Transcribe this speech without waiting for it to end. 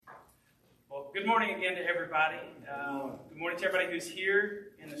Good morning again to everybody. Good morning to everybody who's here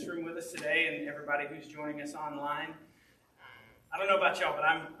in this room with us today and everybody who's joining us online. I don't know about y'all, but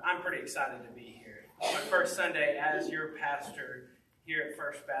I'm pretty excited to be here. It's my first Sunday as your pastor here at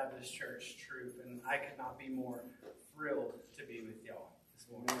First Baptist Church Troop, and I could not be more thrilled to be with y'all this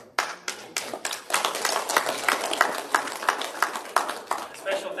morning. A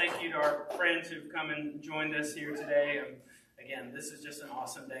special thank you to our friends who've come and joined us here today. Again, this is just an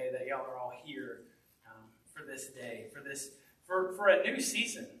awesome day that y'all are all here for this day, for a new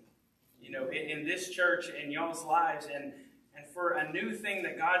season, in this church, in y'all's lives, and for a new thing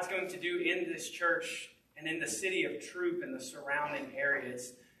that God's going to do in this church and in the city of Troop and the surrounding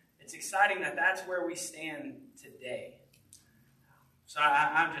areas. It's exciting that that's where we stand today. So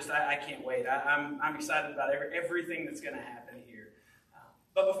I can't wait. I'm excited about everything that's going to happen here.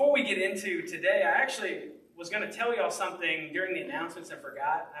 But before we get into today, I actually was going to tell y'all something during the announcements and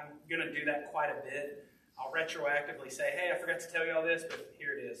forgot. I'm going to do that quite a bit. I'll retroactively say, hey, I forgot to tell y'all this, but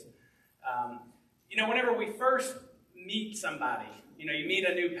here it is. Whenever we first meet somebody, you meet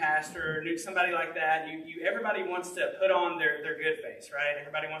a new pastor, somebody like that, everybody wants to put on their good face, right?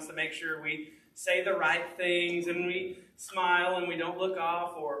 Everybody wants to make sure we say the right things and we smile and we don't look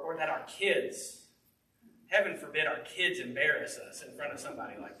off, or that our kids, heaven forbid, our kids embarrass us in front of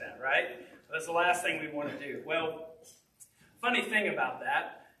somebody like that, right? That's the last thing we want to do. Well, funny thing about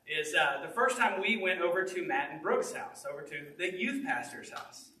that is the first time we went over to Matt and Brooke's house, over to the youth pastor's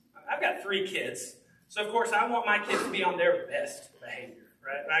house. I've got 3 kids, so of course I want my kids to be on their best behavior,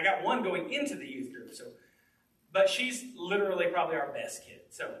 right? And I got one going into the youth group, but she's literally probably our best kid,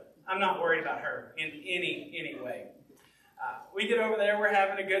 so I'm not worried about her in any way. We get over there, we're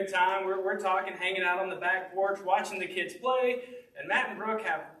having a good time, we're talking, hanging out on the back porch, watching the kids play, and Matt and Brooke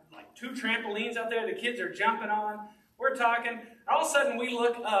have like 2 trampolines out there the kids are jumping on. We're talking. All of a sudden, we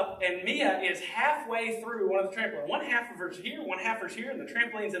look up, and Mia is halfway through one of the trampolines. One half of her's here, one half of her's here, and the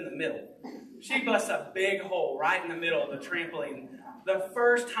trampoline's in the middle. She busts a big hole right in the middle of the trampoline the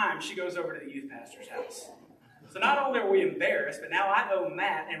first time she goes over to the youth pastor's house. So not only are we embarrassed, but now I owe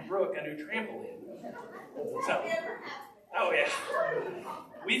Matt and Brooke a new trampoline. So, oh yeah.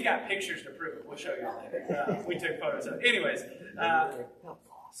 We've got pictures to prove it. We'll show you all later. We took photos of it. Anyways,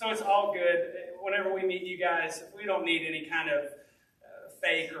 so it's all good. Whenever we meet you guys, we don't need any kind of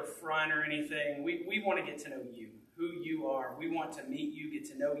fake or front or anything. We want to get to know you, who you are. We want to meet you, get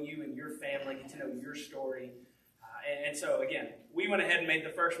to know you and your family, get to know your story. And so, again, we went ahead and made the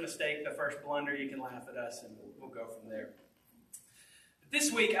first mistake, the first blunder. You can laugh at us, and we'll go from there.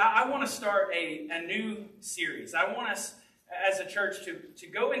 This week, I want to start a new series. I want us, as a church, to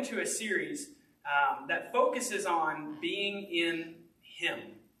go into a series that focuses on being in Him,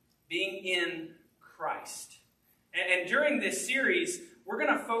 being in Christ. And during this series, we're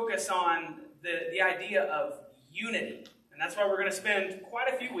going to focus on the idea of unity. And that's why we're going to spend quite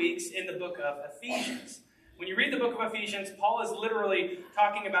a few weeks in the book of Ephesians. When you read the book of Ephesians, Paul is literally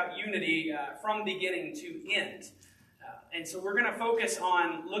talking about unity from beginning to end. And so we're going to focus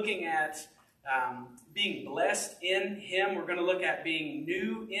on looking at being blessed in Him. We're going to look at being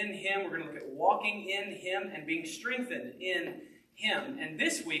new in Him. We're going to look at walking in Him and being strengthened in Him. And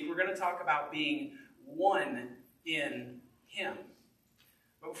this week, we're going to talk about being one in Him.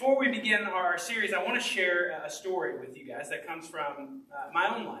 But before we begin our series, I want to share a story with you guys that comes from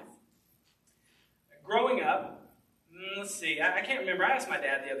my own life. Growing up, let's see, I can't remember. I asked my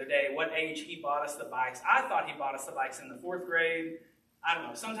dad the other day what age he bought us the bikes. I thought he bought us the bikes in the 4th grade. I don't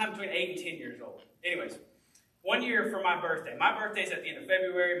know, sometime between 8 and 10 years old. Anyways, one year for my birthday. My birthday's at the end of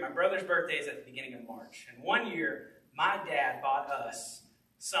February. My brother's birthday is at the beginning of March. And one year, my dad bought us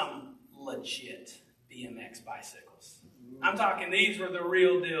some legit BMX bicycles. I'm talking, these were the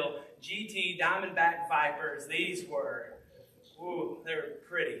real deal GT Diamondback Vipers. These were, they were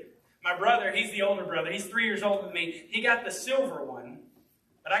pretty. My brother, he's the older brother. He's 3 years older than me. He got the silver one,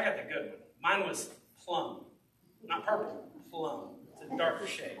 but I got the good one. Mine was plum. Not purple, plum. It's a darker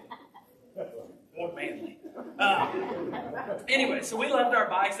shade. More manly. Anyway, so we loved our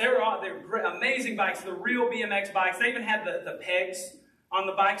bikes. They were great, amazing bikes, the real BMX bikes. They even had the pegs on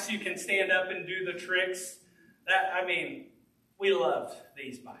the bike so you can stand up and do the tricks. We loved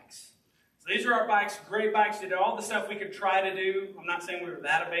these bikes. So these are our bikes, great bikes. Did all the stuff we could try to do. I'm not saying we were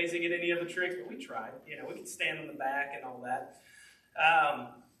that amazing at any of the tricks, but we tried. We could stand on the back and all that.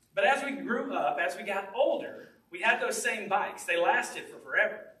 But as we grew up, as we got older, we had those same bikes. They lasted for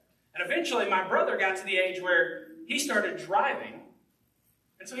forever. And eventually, my brother got to the age where he started driving,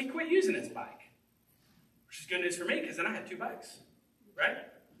 and so he quit using his bike, which is good news for me because then I had 2 bikes, right?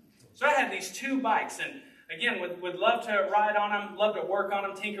 So I had these 2 bikes, and again, would love to ride on them, love to work on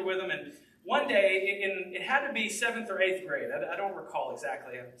them, tinker with them, and one day, it had to be 7th or 8th grade. I don't recall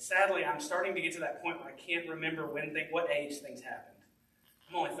exactly. Sadly, I'm starting to get to that point where I can't remember what age things happened.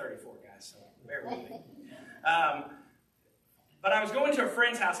 I'm only 34, guys, so bear with me. But I was going to a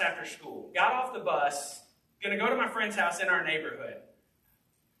friend's house after school. Got off the bus, going to go to my friend's house in our neighborhood.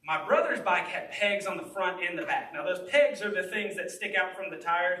 My brother's bike had pegs on the front and the back. Now, those pegs are the things that stick out from the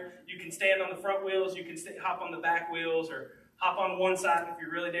tires. You can stand on the front wheels, you can hop on the back wheels, or hop on one side if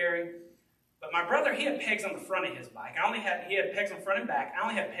you're really daring. But my brother, he had pegs on the front of his bike. He had pegs on front and back. I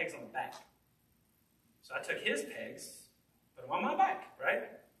only had pegs on the back. So I took his pegs, put them on my bike, right?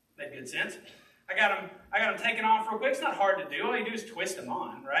 Made good sense. I got them taken off real quick. It's not hard to do. All you do is twist them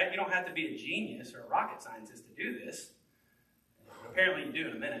on, right? You don't have to be a genius or a rocket scientist to do this. Apparently you do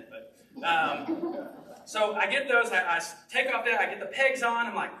in a minute, but so I get those. I take off I get the pegs on.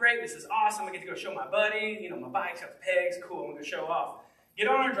 I'm like, great, this is awesome. I get to go show my buddy. My bike's got the pegs. Cool, I'm going to show off. Get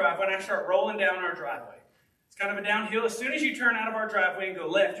on our driveway, and I start rolling down our driveway. It's kind of a downhill. As soon as you turn out of our driveway and go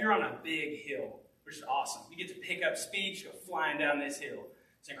left, you're on a big hill, which is awesome. You get to pick up speed, go flying down this hill.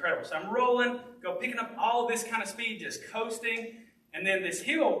 It's incredible. So I'm rolling, picking up all this kind of speed, just coasting, and then this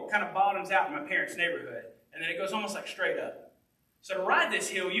hill kind of bottoms out in my parents' neighborhood, and then it goes almost like straight up. So to ride this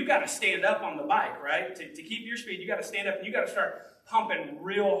hill, you got to stand up on the bike, right? To keep your speed, you got to stand up, and you got to start pumping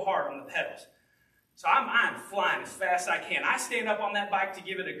real hard on the pedals. So I'm flying as fast as I can. I stand up on that bike to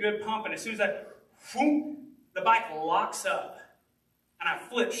give it a good pump, and as soon as the bike locks up, and I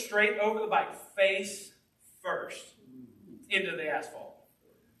flip straight over the bike face first into the asphalt.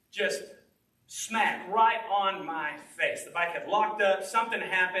 Just smack right on my face. The bike had locked up. Something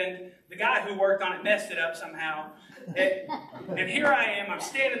happened. The guy who worked on it messed it up somehow. And here I am. I'm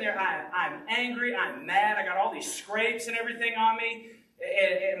standing there. I'm angry. I'm mad. I got all these scrapes and everything on me.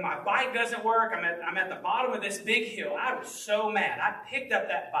 And my bike doesn't work. I'm at the bottom of this big hill. I was so mad. I picked up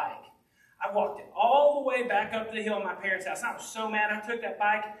that bike. I walked it all the way back up the hill in my parents' house. I was so mad. I took that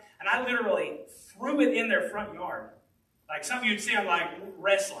bike, and I literally threw it in their front yard. Like something you'd see on like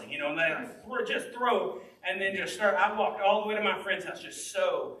wrestling, and they just throw it, and then just start. I walked all the way to my friend's house just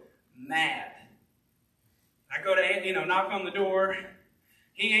so mad. I go to, knock on the door.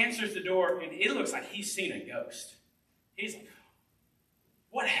 He answers the door, and it looks like he's seen a ghost. He's like,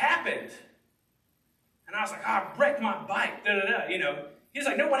 what happened? And I was like, I wrecked my bike, He's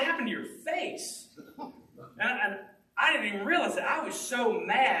like, no, what happened to your face? And I didn't even realize that. I was so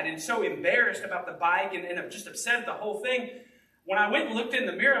mad and so embarrassed about the bike and just upset at the whole thing. When I went and looked in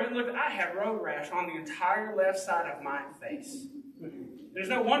the mirror, I had road rash on the entire left side of my face. There's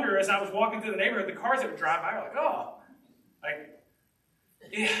no wonder as I was walking through the neighborhood, the cars that would drive by were like,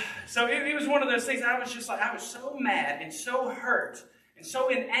 yeah. So it was one of those things. I was so mad and so hurt and so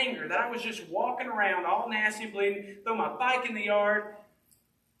in anger that I was just walking around all nasty and bleeding, throw my bike in the yard.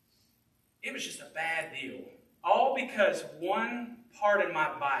 It was just a bad deal. All because one part of my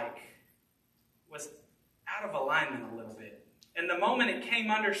bike was out of alignment a little bit. And the moment it came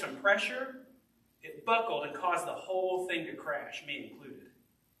under some pressure, it buckled and caused the whole thing to crash, me included.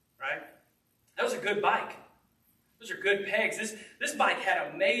 Right? That was a good bike. Those are good pegs. This bike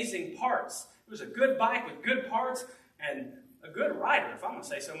had amazing parts. It was a good bike with good parts and a good rider, if I'm going to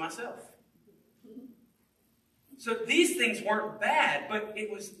say so myself. So these things weren't bad, but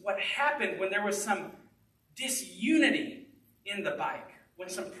it was what happened when there was some disunity in the bike. When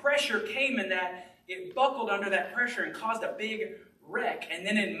some pressure came in that, it buckled under that pressure and caused a big wreck. And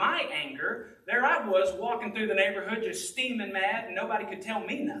then in my anger, there I was walking through the neighborhood just steaming mad and nobody could tell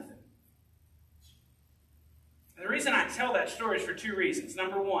me nothing. And the reason I tell that story is for two reasons.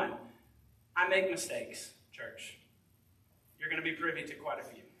 Number one, I make mistakes, church. You're going to be privy to quite a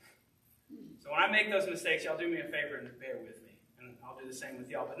few. So when I make those mistakes, y'all do me a favor and bear with me. And I'll do the same with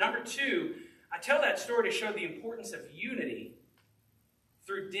y'all. But number two, I tell that story to show the importance of unity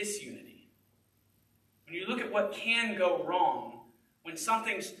through disunity. When you look at what can go wrong when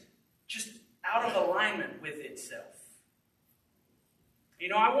something's just out of alignment with itself.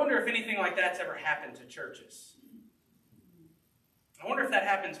 I wonder if anything like that's ever happened to churches. I wonder if that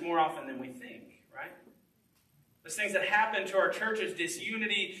happens more often than we think, right? Those things that happen to our churches,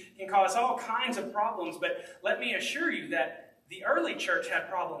 disunity, can cause all kinds of problems. But let me assure you that the early church had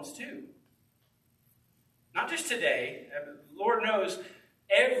problems too. Not just today. Lord knows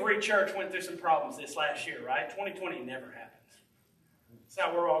every church went through some problems this last year, right? 2020 never happened. That's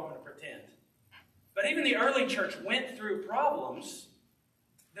how we're all going to pretend. But even the early church went through problems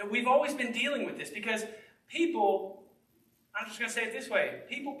that we've always been dealing with this because people, I'm just going to say it this way,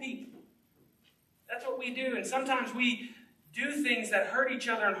 people. That's what we do. And sometimes we do things that hurt each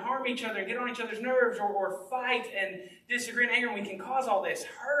other and harm each other and get on each other's nerves or fight and disagree and anger. And we can cause all this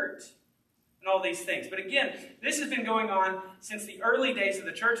hurt. and all these things. But again, this has been going on since the early days of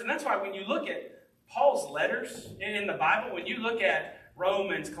the church, and that's why when you look at Paul's letters in the Bible, when you look at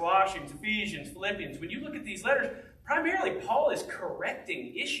Romans, Colossians, Ephesians, Philippians, when you look at these letters, primarily Paul is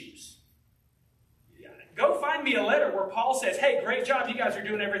correcting issues. Go find me a letter where Paul says, hey, great job, you guys are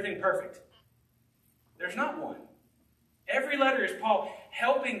doing everything perfect. There's not one. Every letter is Paul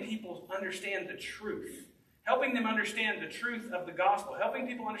helping people understand the truth, helping them understand the truth of the gospel, helping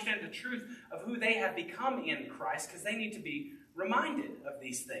people understand the truth of who they have become in Christ, because they need to be reminded of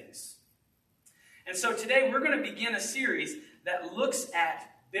these things. And so today we're going to begin a series that looks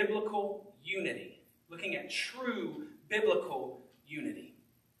at biblical unity, looking at true biblical unity.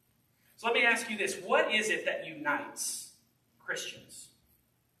 So let me ask you this. What is it that unites Christians?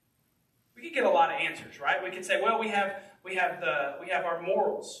 We could get a lot of answers, right? We could say, well, we have our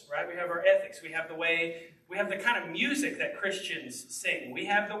morals, right? We have our ethics. We have the kind of music that Christians sing. We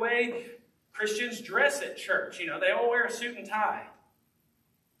have the way Christians dress at church. You know, they all wear a suit and tie.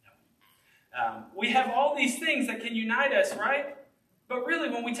 We have all these things that can unite us, right? But really,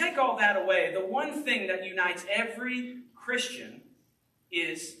 when we take all that away, the one thing that unites every Christian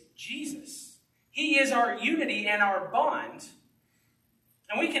is Jesus. He is our unity and our bond.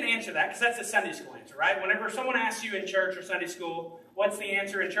 And we can answer that because that's a Sunday school answer, right? Whenever someone asks you in church or Sunday school, what's the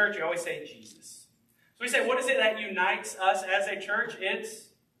answer in church? You always say Jesus. So we say, what is it that unites us as a church? It's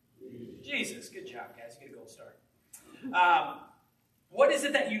Jesus. Good job, guys. You get a gold star. What is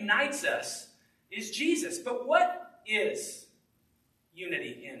it that unites us is Jesus. But what is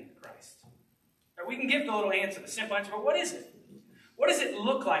unity in Christ? Or we can give the little answer, the simple answer, but what is it? What does it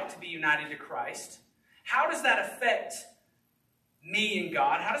look like to be united to Christ? How does that affect me and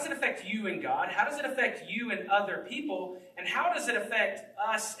God? How does it affect you and God? How does it affect you and other people? And how does it affect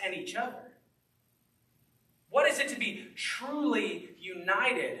us and each other? What is it to be truly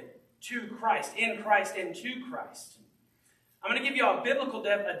united to Christ, in Christ, and to Christ? I'm going to give you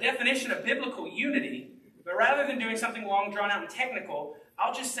a definition of biblical unity, but rather than doing something long, drawn out, and technical,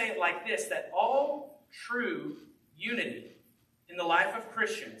 I'll just say it like this, that all true unity in the life of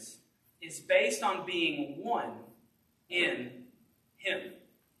Christians is based on being one in Him.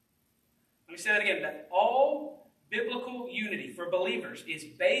 Let me say that again, that all biblical unity for believers is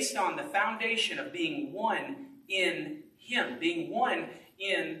based on the foundation of being one in Him, being one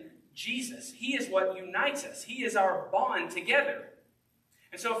in Jesus. He is what unites us. He is our bond together.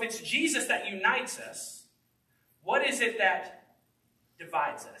 And so if it's Jesus that unites us, what is it that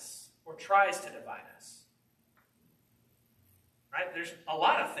divides us or tries to divide us? Right? There's a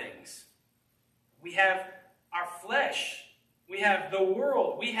lot of things. We have our flesh. We have the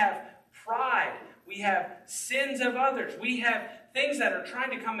world. We have pride. We have sins of others. We have things that are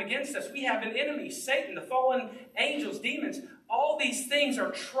trying to come against us. We have an enemy, Satan, the fallen angels, demons. All these things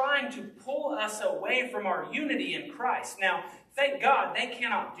are trying to pull us away from our unity in Christ. Now, thank God they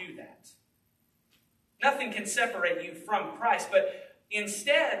cannot do that. Nothing can separate you from Christ. But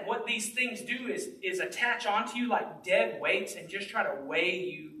instead, what these things do is attach onto you like dead weights and just try to weigh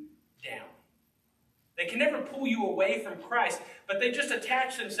you down. They can never pull you away from Christ, but they just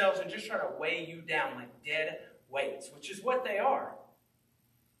attach themselves and just try to weigh you down like dead weights, which is what they are.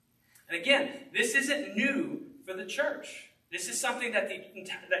 And again, this isn't new for the church. This is something that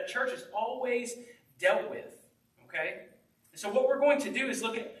that church has always dealt with. Okay? And so what we're going to do is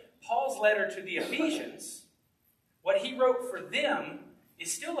look at Paul's letter to the Ephesians. What he wrote for them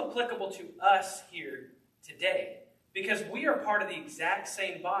is still applicable to us here today, because we are part of the exact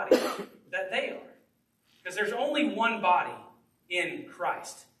same body that they are. Because there's only one body in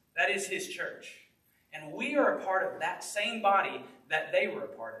Christ. That is His church. And we are a part of that same body that they were a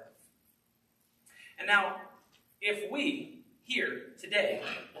part of. And now, if we here today,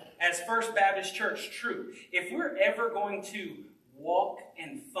 as First Baptist Church True, if we're ever going to walk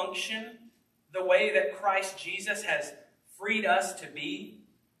and function the way that Christ Jesus has freed us to be,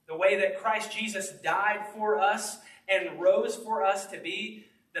 the way that Christ Jesus died for us and rose for us to be,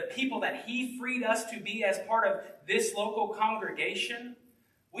 the people that He freed us to be as part of this local congregation,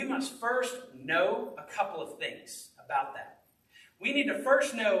 we must first know a couple of things about that. We need to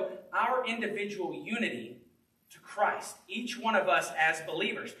first know our individual unity to Christ, each one of us as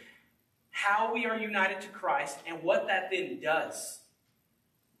believers, how we are united to Christ and what that then does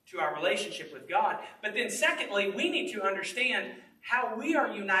to our relationship with God. But then secondly, we need to understand how we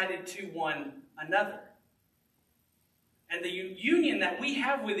are united to one another. And the union that we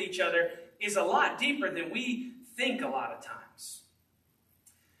have with each other is a lot deeper than we think a lot of times.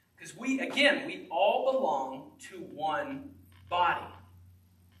 Because we all belong to one body.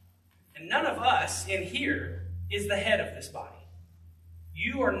 And none of us in here is the head of this body.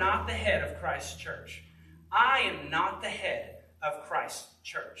 You are not the head of Christ's church. I am not the head of Christ's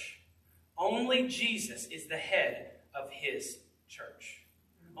church. Only Jesus is the head of his church.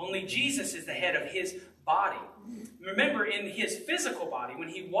 Only Jesus is the head of his body. Remember, in his physical body, when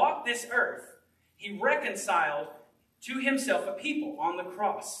he walked this earth, he reconciled to himself a people on the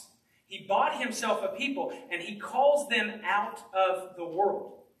cross. He bought himself a people, and he calls them out of the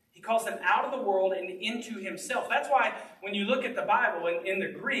world. He calls them out of the world and into himself. That's why when you look at the Bible in the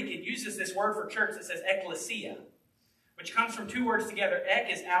Greek, it uses this word for church that says ekklesia, which comes from two words together.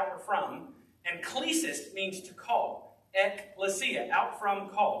 Ek is out or from, and klesis means to call. Ekklesia, out from,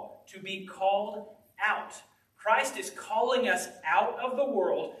 call. To be called out. Christ is calling us out of the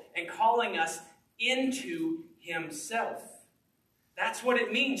world and calling us into himself. That's what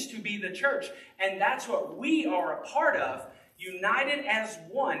it means to be the church. And that's what we are a part of, united as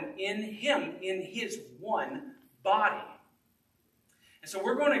one in him, in his one body. And so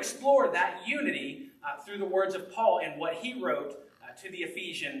we're going to explore that unity through the words of Paul and what he wrote to the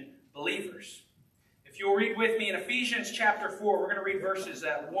Ephesian believers. If you'll read with me in Ephesians chapter 4, we're going to read verses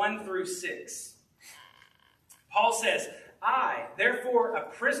 1 through 6. Paul says, I, therefore,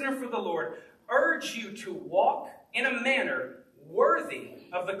 a prisoner for the Lord, urge you to walk in a manner worthy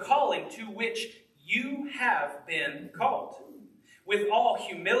of the calling to which you have been called, with all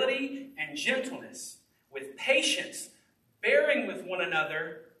humility and gentleness, with patience, bearing with one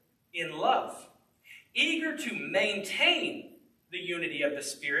another in love, eager to maintain the unity of the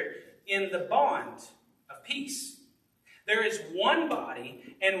Spirit in the bond of peace. There is one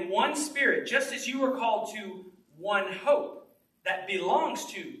body and one Spirit, just as you were called to one hope that belongs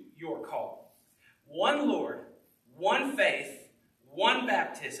to your call. One Lord, one faith, one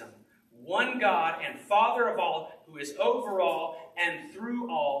baptism, one God and Father of all, who is over all and through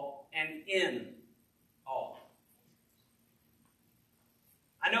all and in all.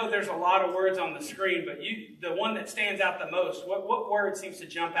 I know there's a lot of words on the screen, but the one that stands out the most, what word seems to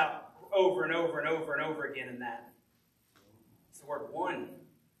jump out over and over and over and over again in that? It's the word one.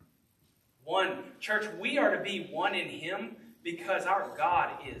 One. Church, we are to be one in him because our God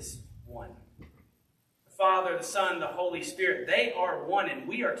is one. The Father, the Son, the Holy Spirit, they are one, and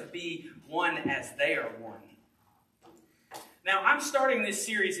we are to be one as they are one. Now, I'm starting this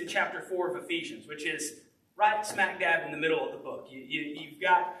series in chapter 4 of Ephesians, which is right smack dab in the middle of the book. You've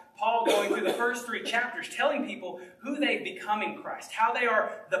got Paul going through the first 3 chapters telling people who they've become in Christ, how they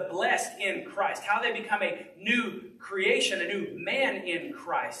are the blessed in Christ, how they become a new creation, a new man in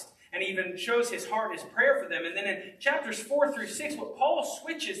Christ, and even shows his heart, his prayer for them. And then in chapters 4 through 6, what Paul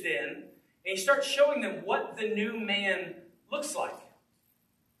switches then, and he starts showing them what the new man looks like.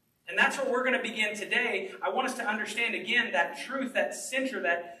 And that's where we're going to begin today. I want us to understand again that truth, that center,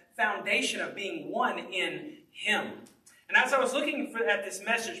 that foundation of being one in him. And as I was looking at this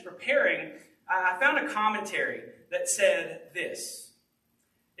message, preparing, I found a commentary that said this.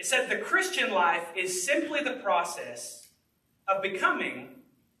 It said, the Christian life is simply the process of becoming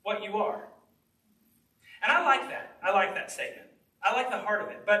what you are. And I like that. I like that statement. I like the heart of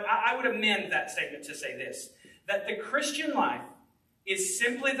it. But I would amend that statement to say this, that the Christian life is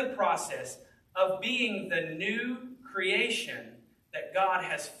simply the process of being the new creation that God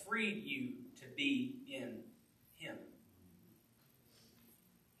has freed you to be in him.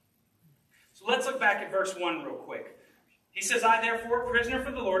 So let's look back at verse 1 real quick. He says, I therefore, prisoner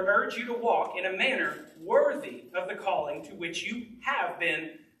for the Lord, urge you to walk in a manner worthy of the calling to which you have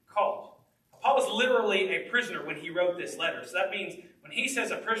been called. Paul was literally a prisoner when he wrote this letter. So that means when he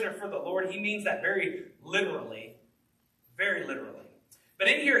says a prisoner for the Lord, he means that very literally. Very literally. But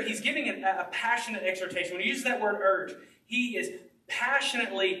in here, he's giving a passionate exhortation. When he uses that word urge, he is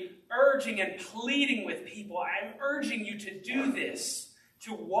passionately urging and pleading with people. I'm urging you to do this,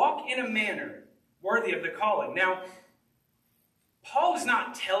 to walk in a manner worthy of the calling. Now, Paul is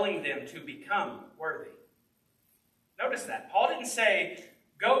not telling them to become worthy. Notice that. Paul didn't say,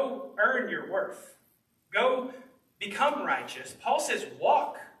 go earn your worth. Go become righteous. Paul says,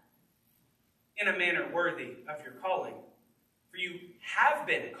 walk in a manner worthy of your calling. For you have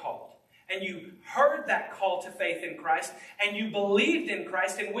been called, and you heard that call to faith in Christ, and you believed in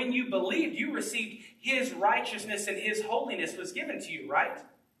Christ, and when you believed, you received his righteousness and his holiness was given to you, right?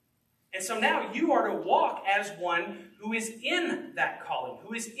 And so now you are to walk as one who is in that calling,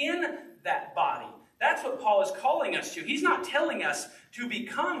 who is in that body. That's what Paul is calling us to. He's not telling us to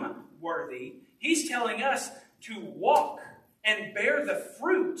become worthy. He's telling us to walk and bear the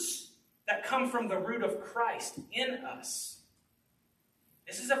fruits that come from the root of Christ in us.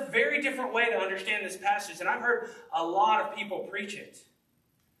 This is a very different way to understand this passage, and I've heard a lot of people preach it.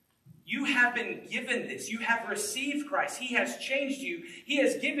 You have been given this. You have received Christ. He has changed you. He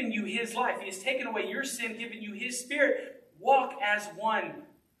has given you his life. He has taken away your sin, given you his Spirit. Walk as one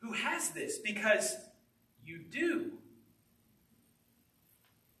who has this, because you do.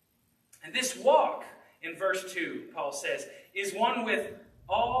 And this walk, in verse 2, Paul says, is one with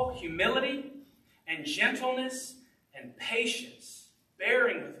all humility and gentleness and patience,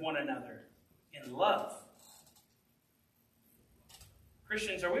 bearing with one another in love.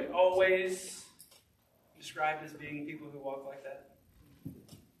 Christians, are we always described as being people who walk like that?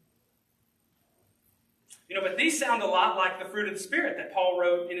 But these sound a lot like the fruit of the Spirit that Paul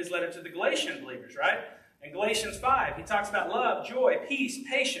wrote in his letter to the Galatian believers, right? In Galatians 5, he talks about love, joy, peace,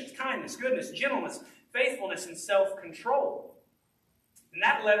 patience, kindness, goodness, gentleness, faithfulness, and self-control. In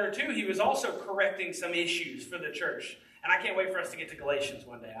that letter, too, he was also correcting some issues for the church. And I can't wait for us to get to Galatians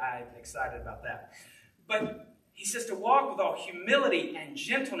one day. I'm excited about that. But he says to walk with all humility and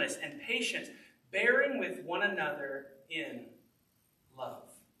gentleness and patience, bearing with one another in love.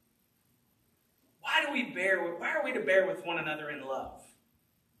 Why are we to bear with one another in love?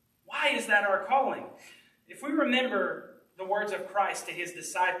 Why is that our calling? If we remember the words of Christ to his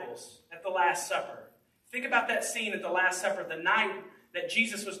disciples at the Last Supper, think about that scene at the Last Supper, the night that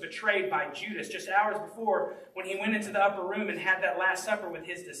Jesus was betrayed by Judas, just hours before when he went into the upper room and had that Last Supper with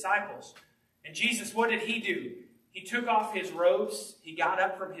his disciples. And Jesus, what did he do? He took off his robes, he got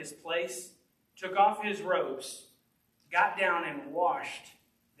up from his place, took off his robes, got down and washed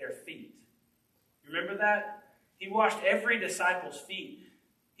their feet. You remember that? He washed every disciple's feet.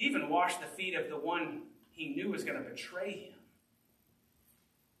 He even washed the feet of the one he knew was going to betray him.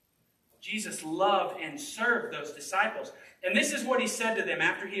 Jesus loved and served those disciples. And this is what he said to them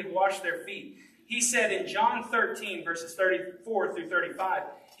after he had washed their feet. He said in John 13, verses 34 through 35,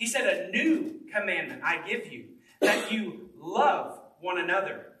 he said, "A new commandment I give you, that you love one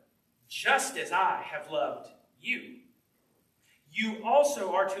another, just as I have loved you. You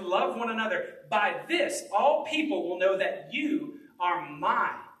also are to love one another. By this, all people will know that you are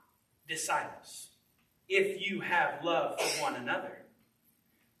my disciples, if you have love for one another."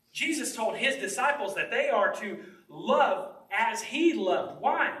 Jesus told his disciples that they are to love as he loved.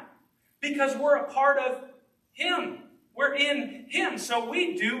 Why? Because we're a part of him. We're in him, so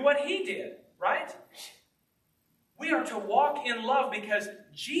we do what he did, right? We are to walk in love because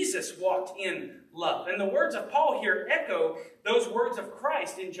Jesus walked in love. And the words of Paul here echo those words of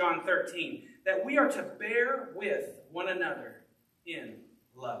Christ in John 13, that we are to bear with one another in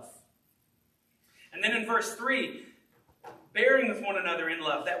love. And then in verse 3, bearing with one another in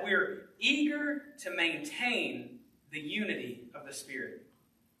love, that we're eager to maintain the unity of the Spirit.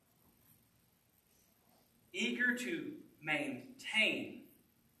 Eager to maintain.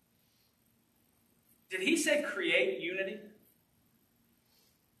 Did he say create unity?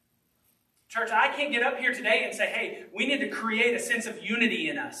 Church, I can't get up here today and say, hey, we need to create a sense of unity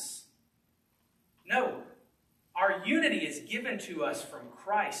in us. No. Our unity is given to us from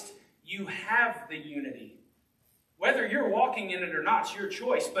Christ. You have the unity. Whether you're walking in it or not, it's your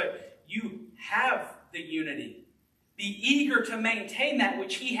choice, but you have the unity. Be eager to maintain that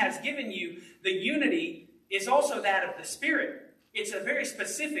which he has given you. The unity is also that of the Spirit. It's a very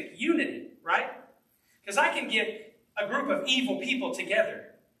specific unity, right? Because I can get a group of evil people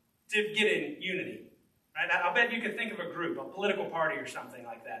together to get in unity. Right? I'll bet you could think of a group, a political party or something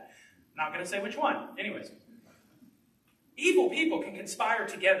like that. I'm not going to say which one. Anyways. Evil people can conspire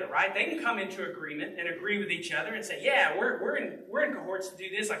together, right? They can come into agreement and agree with each other and say, yeah, we're in cohorts to do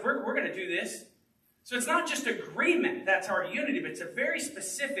this. Like, we're going to do this. So it's not just agreement that's our unity, but it's a very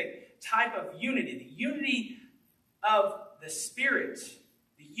specific type of unity. The unity of the Spirit.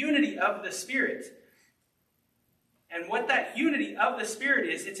 The unity of the Spirit. And what that unity of the Spirit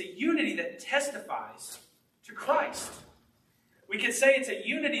is, it's a unity that testifies to Christ. We could say it's a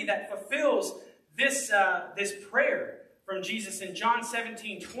unity that fulfills this prayer from Jesus in John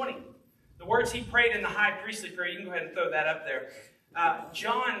 17:20. The words he prayed in the high priestly prayer. You can go ahead and throw that up there.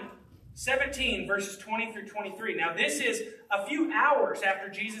 John 17, verses 20 through 23. Now, this is a few hours after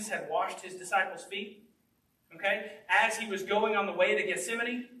Jesus had washed his disciples' feet. Okay? As he was going on the way to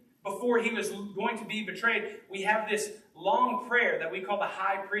Gethsemane, before he was going to be betrayed, we have this long prayer that we call the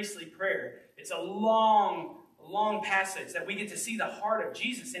high priestly prayer. It's a long, long passage that we get to see the heart of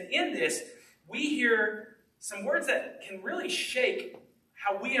Jesus. And in this, we hear some words that can really shake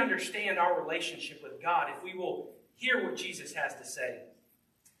how we understand our relationship with God if we will hear what Jesus has to say.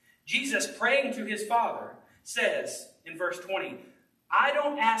 Jesus, praying to his Father, says in verse 20, I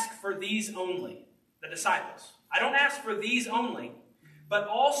don't ask for these only, the disciples. I don't ask for these only, but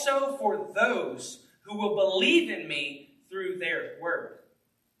also for those who will believe in me through their word.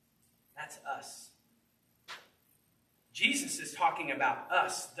 That's us. Jesus is talking about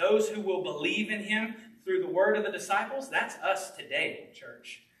us. Those who will believe in him through the word of the disciples, that's us today,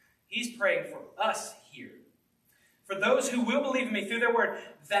 church. He's praying for us here. For those who will believe in me through their word,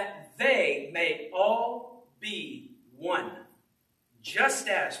 that they may all be one. Just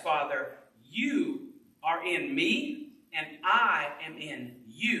as, Father, you are in me and I am in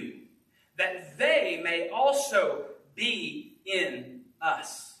you. That they may also be in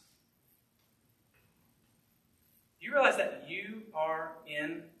us. Do you realize that you are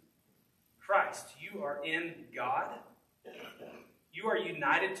in Christ? You are in God. You are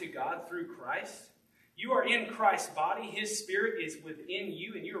united to God through Christ. You are in Christ's body. His Spirit is within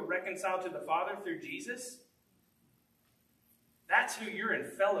you, and you are reconciled to the Father through Jesus. That's who you're in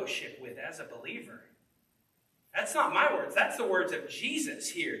fellowship with as a believer. That's not my words. That's the words of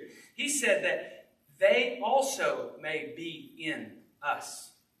Jesus here. He said that they also may be in us.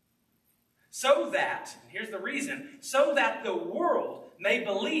 So that, and here's the reason, so that the world may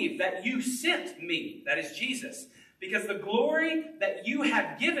believe that you sent me, that is Jesus. Because the glory that you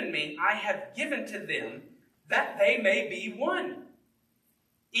have given me, I have given to them, that they may be one,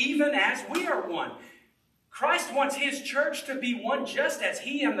 even as we are one. Christ wants his church to be one just as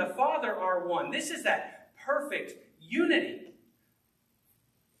he and the Father are one. This is that perfect unity.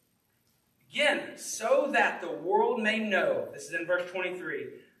 Again, so that the world may know, this is in verse 23,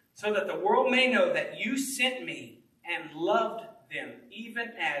 so that the world may know that you sent me and loved them,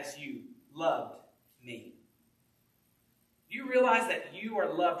 even as you loved me. Do you realize that you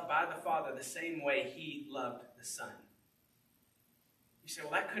are loved by the Father the same way he loved the Son? You say,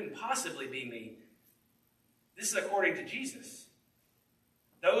 well, that couldn't possibly be me. This is according to Jesus.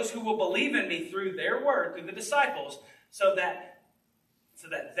 Those who will believe in me through their word, through the disciples, so that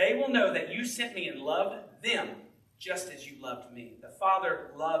they will know that you sent me and loved them just as you loved me. The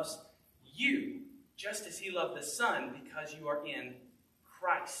Father loves you just as he loved the Son because you are in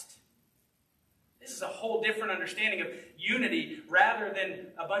Christ. This is a whole different understanding of unity rather than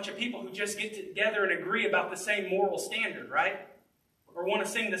a bunch of people who just get together and agree about the same moral standard, right? Or want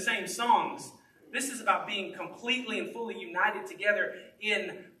to sing the same songs. This is about being completely and fully united together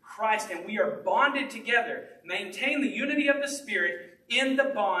in Christ, and we are bonded together. Maintain the unity of the Spirit in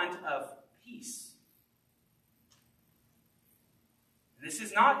the bond of peace. This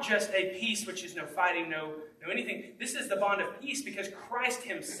is not just a peace which is no fighting, no anything. This is the bond of peace because Christ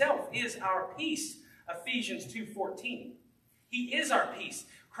himself is our peace. Ephesians 2:14. He is our peace.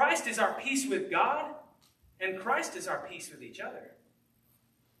 Christ is our peace with God, and Christ is our peace with each other.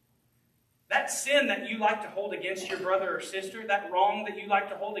 That sin that you like to hold against your brother or sister, that wrong that you like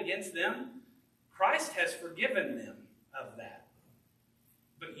to hold against them, Christ has forgiven them of that.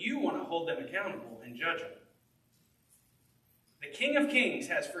 But you want to hold them accountable and judge them. The King of Kings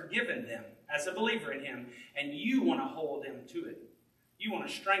has forgiven them as a believer in him, and you want to hold them to it. You want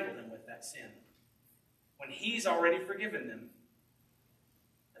to strangle them with that sin when he's already forgiven them.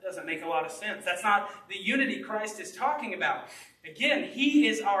 That doesn't make a lot of sense. That's not the unity Christ is talking about. Again, he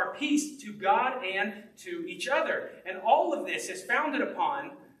is our peace to God and to each other. And all of this is founded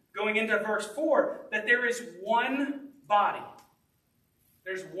upon, going into verse 4, that there is one body.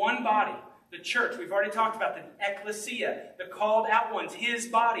 There's one body. The church, we've already talked about the ecclesia, the called out ones, his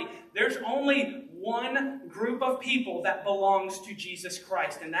body. There's only one group of people that belongs to Jesus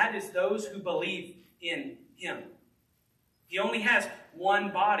Christ, and that is those who believe in him. He only has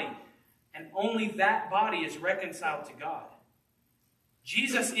one body, and only that body is reconciled to God.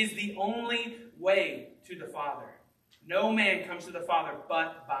 Jesus is the only way to the Father. No man comes to the Father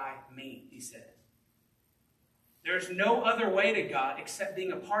but by me, he said. There's no other way to God except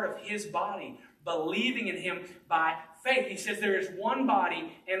being a part of his body, believing in him by faith. He says there is one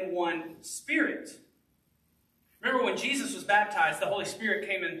body and one Spirit. Remember when Jesus was baptized, the Holy Spirit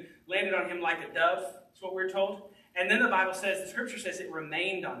came and landed on him like a dove. That's what we're told. And then the Bible says, the Scripture says it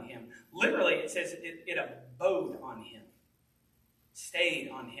remained on him. Literally, it says it abode on him. Stayed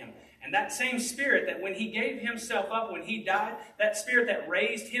on him. And that same Spirit that when he gave himself up, when he died, that Spirit that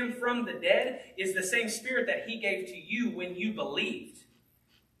raised him from the dead is the same Spirit that he gave to you when you believed.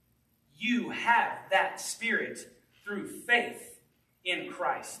 You have that Spirit through faith in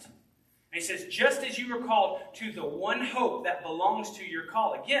Christ. And he says, just as you were called to the one hope that belongs to your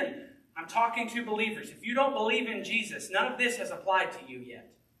call. Again, I'm talking to believers. If you don't believe in Jesus, none of this has applied to you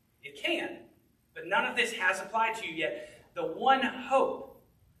yet. It can, but none of this has applied to you yet. The one hope.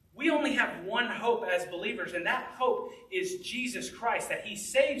 We only have one hope as believers, and that hope is Jesus Christ, that he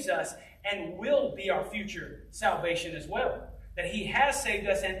saves us and will be our future salvation as well. That he has saved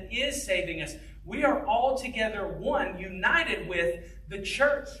us and is saving us. We are all together one, united with the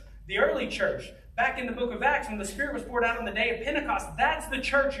church, The early church, back in the book of Acts, when the Spirit was poured out on the day of Pentecost, that's the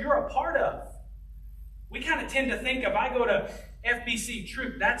church you're a part of. We kind of tend to think if I go to FBC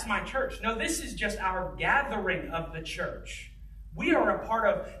Troop, that's my church. No, this is just our gathering of the church. We are a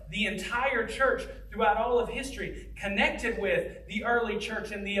part of the entire church throughout all of history, connected with the early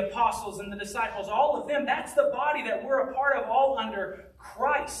church and the apostles and the disciples, all of them. That's the body that we're a part of, all under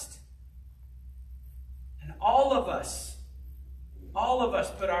Christ. And all of us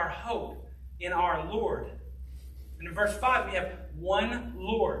put our hope in our Lord. And in verse 5, we have one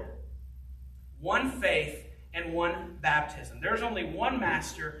Lord, one faith, and one baptism. There's only one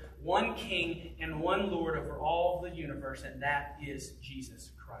master, one king, and one Lord over all the universe, and that is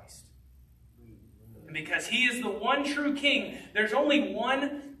Jesus Christ. And because he is the one true king, there's only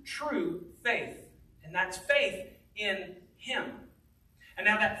one true faith, and that's faith in him. And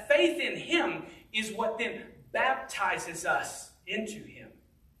now that faith in him is what then baptizes us into him.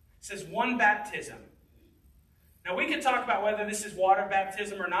 It says one baptism. Now we could talk about whether this is water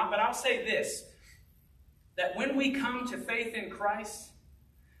baptism or not, but I'll say this, that when we come to faith in Christ,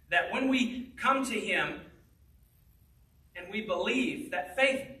 that when we come to him and we believe, that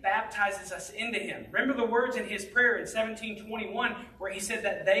faith baptizes us into him. Remember the words in his prayer in 17:21 where he said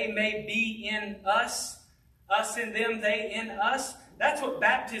that they may be in us in them, they in us. That's what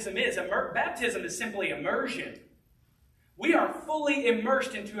baptism is. Baptism is simply immersion. We are fully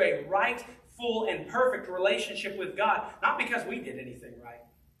immersed into a right, full, and perfect relationship with God, not because we did anything right.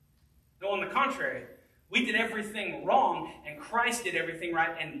 No, on the contrary, we did everything wrong, and Christ did everything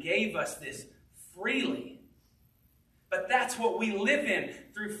right and gave us this freely. But that's what we live in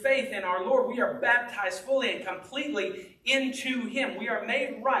through faith in our Lord. We are baptized fully and completely into him. We are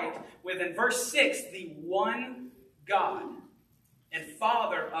made right with, in verse 6, the one God and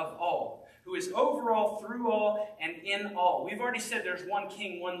Father of all, who is over all, through all, and in all. We've already said there's one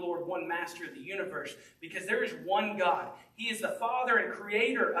King, one Lord, one Master of the universe, because there is one God. He is the Father and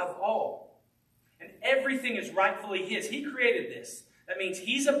Creator of all. And everything is rightfully his. He created this. That means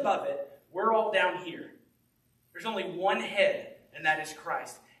he's above it. We're all down here. There's only one head, and that is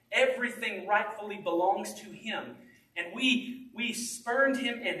Christ. Everything rightfully belongs to him. And we spurned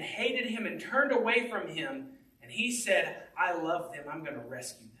him and hated him and turned away from him. And he said, I love them. I'm going to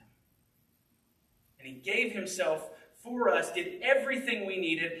rescue them. And he gave himself for us, did everything we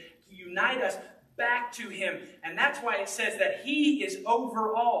needed to unite us back to him. And that's why it says that he is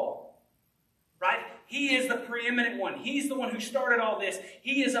over all. Right? He is the preeminent one. He's the one who started all this.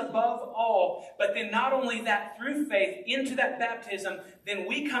 He is above all. But then not only that, through faith, into that baptism, then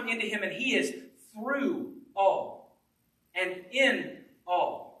we come into him and he is through all and in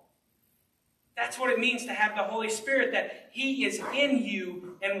all. That's what it means to have the Holy Spirit, that he is in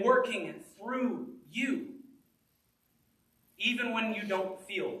you and working through you, even when you don't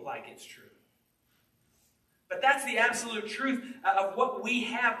feel like it's true. But that's the absolute truth of what we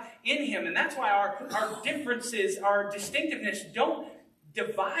have in him. And that's why our differences, our distinctiveness don't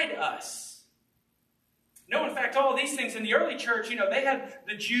divide us. No, in fact, all of these things in the early church, they had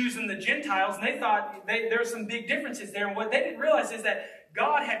the Jews and the Gentiles, and they thought there were some big differences there. And what they didn't realize is that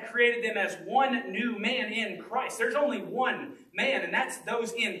God had created them as one new man in Christ. There's only one man, and that's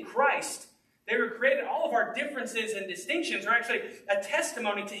those in Christ. They were created. All of our differences and distinctions are actually a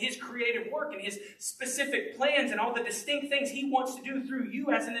testimony to his creative work and his specific plans and all the distinct things he wants to do through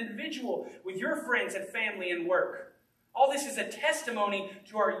you as an individual with your friends and family and work. All this is a testimony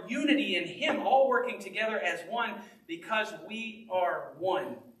to our unity in him, all working together as one because we are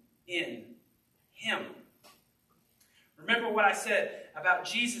one in him. Remember what I said about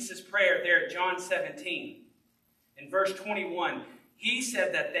Jesus' prayer there at John 17. In verse 21, he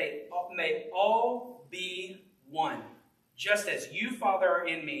said that they may all be one, just as you, Father, are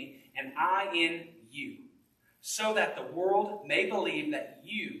in me, and I in you, so that the world may believe that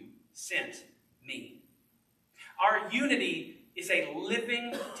you sent me. Our unity is a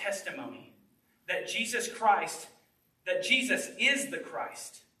living testimony that Jesus is the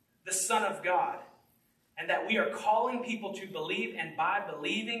Christ, the Son of God, and that we are calling people to believe, and by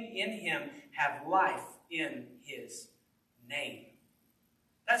believing in him, have life in his name.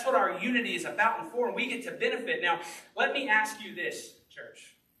 That's what our unity is about and for, and we get to benefit. Now, let me ask you this,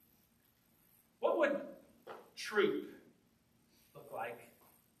 church. What would Troop look like?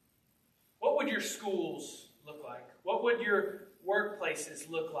 What would your schools look like? What would your workplaces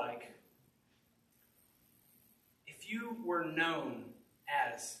look like if you were known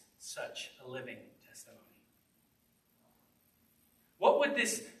as such a living testimony? What would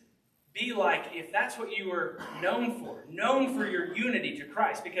this be like if that's what you were known for your unity to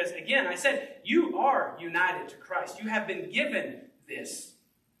Christ? Because again, I said, you are united to Christ. You have been given this.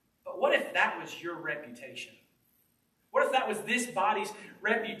 But what if that was your reputation? What if that was this body's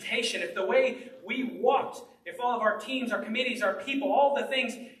reputation? If the way we walked, if all of our teams, our committees, our people, all the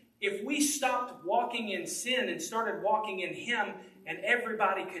things, if we stopped walking in sin and started walking in Him, and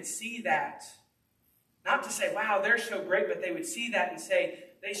everybody could see that, not to say, wow, they're so great, but they would see that and say,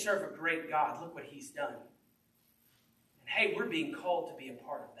 they serve a great God. Look what He's done. And hey, we're being called to be a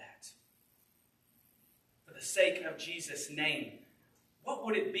part of that. For the sake of Jesus' name, what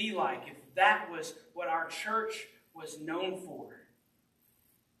would it be like if that was what our church was known for?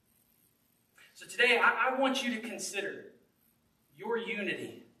 So today, I want you to consider your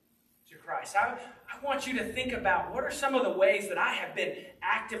unity to Christ. I want you to think about what are some of the ways that I have been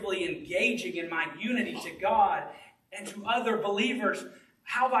actively engaging in my unity to God and to other believers.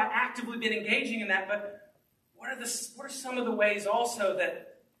 How have I actively been engaging in that? But what are some of the ways also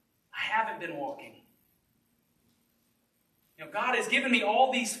that I haven't been walking? You know, God has given me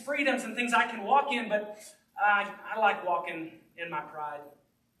all these freedoms and things I can walk in, but I like walking in my pride.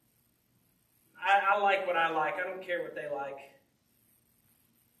 I like what I like. I don't care what they like.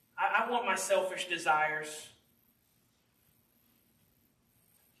 I want my selfish desires.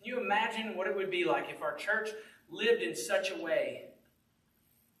 Can you imagine what it would be like if our church lived in such a way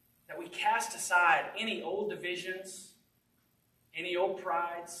that we cast aside any old divisions, any old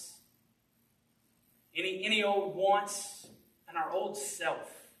prides, any old wants, and our old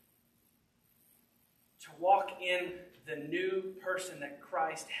self, to walk in the new person that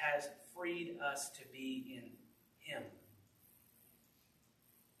Christ has freed us to be in Him?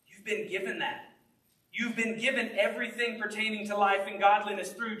 You've been given that. You've been given everything pertaining to life and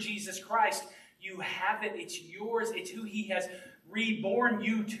godliness through Jesus Christ. You have it. It's yours. It's who He has reborn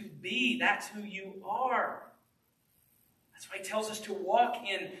you to be. That's who you are. That's why He tells us to walk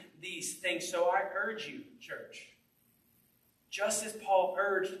in these things. So I urge you, church, just as Paul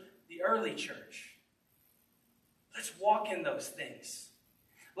urged the early church, let's walk in those things.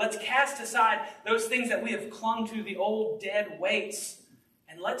 Let's cast aside those things that we have clung to, the old dead weights,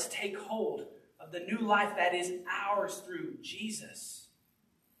 and let's take hold of the new life that is ours through Jesus,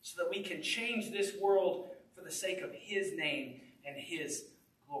 so that we can change this world for the sake of His name and His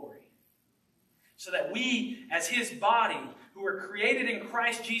glory. So that we, as His body, who were created in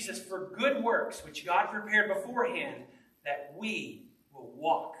Christ Jesus for good works, which God prepared beforehand, that we will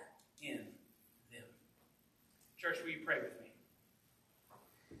walk in them. Church, will you pray with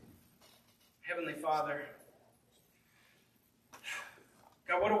me? Heavenly Father,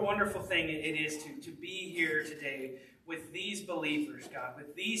 God, what a wonderful thing it is to be here today with these believers, God,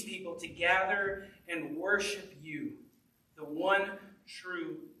 with these people to gather and worship You, the one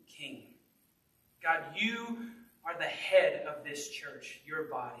true King. God, You are the head of this church, Your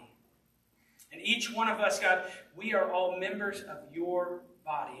body. And each one of us, God, we are all members of Your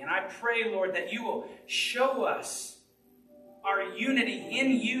body. And I pray, Lord, that You will show us our unity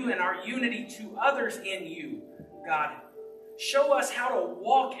in You and our unity to others in You, God. Show us how to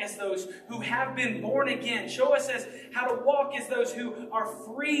walk as those who have been born again. Show us how to walk as those who are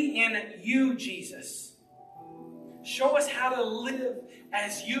free in You, Jesus. Show us how to live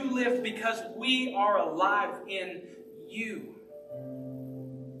as You lived, because we are alive in You.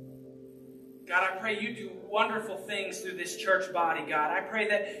 God, I pray You do wonderful things through this church body, God. I pray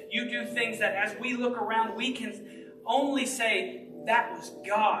that You do things that as we look around, we can only say, that was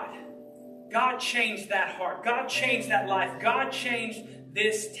God. God changed that heart. God changed that life. God changed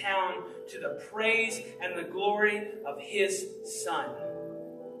this town to the praise and the glory of His Son.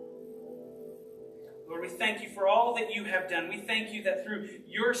 Lord, we thank You for all that You have done. We thank You that through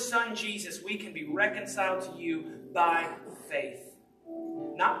Your Son, Jesus, we can be reconciled to You by faith.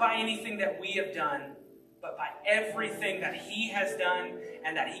 Not by anything that we have done, but by everything that He has done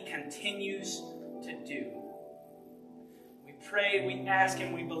and that He continues to do. We pray, we ask,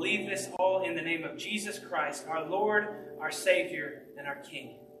 and we believe this all in the name of Jesus Christ, our Lord, our Savior, and our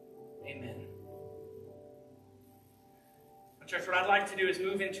King. Amen. Well, church, what I'd like to do is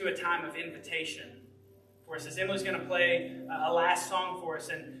move into a time of invitation for us, as Emily's going to play a last song for us.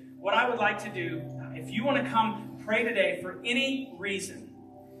 And what I would like to do, if you want to come pray today for any reason,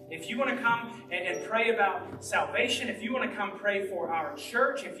 if you want to come and pray about salvation, if you want to come pray for our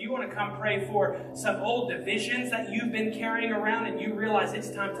church, if you want to come pray for some old divisions that you've been carrying around and you realize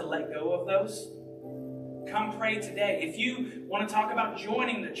it's time to let go of those, come pray today. If you want to talk about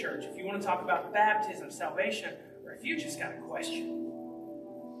joining the church, if you want to talk about baptism, salvation, or if you just got a question,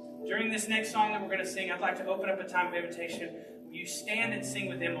 during this next song that we're going to sing, I'd like to open up a time of invitation. Will you stand and sing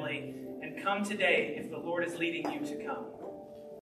with Emily and come today if the Lord is leading you to come?